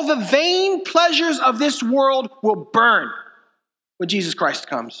that all the vain pleasures of this world will burn when Jesus Christ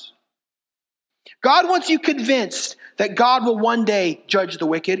comes. God wants you convinced that God will one day judge the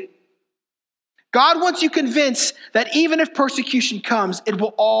wicked. God wants you convinced that even if persecution comes, it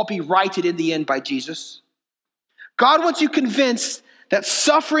will all be righted in the end by Jesus. God wants you convinced that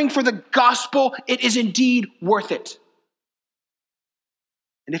suffering for the gospel, it is indeed worth it.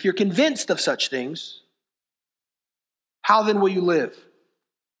 And if you're convinced of such things, how then will you live?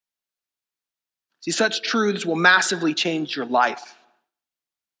 See, such truths will massively change your life.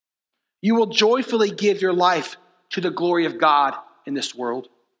 You will joyfully give your life to the glory of God in this world.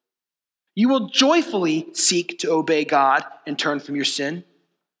 You will joyfully seek to obey God and turn from your sin.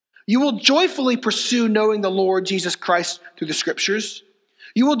 You will joyfully pursue knowing the Lord Jesus Christ through the scriptures.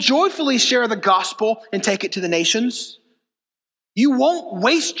 You will joyfully share the gospel and take it to the nations. You won't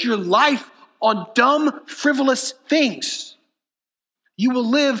waste your life on dumb, frivolous things. You will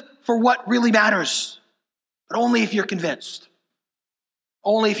live for what really matters, but only if you're convinced.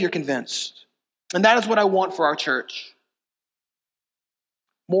 Only if you're convinced. And that is what I want for our church.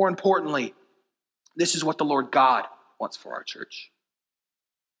 More importantly, this is what the Lord God wants for our church.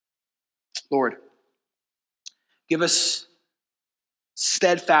 Lord, give us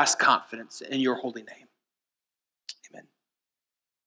steadfast confidence in your holy name.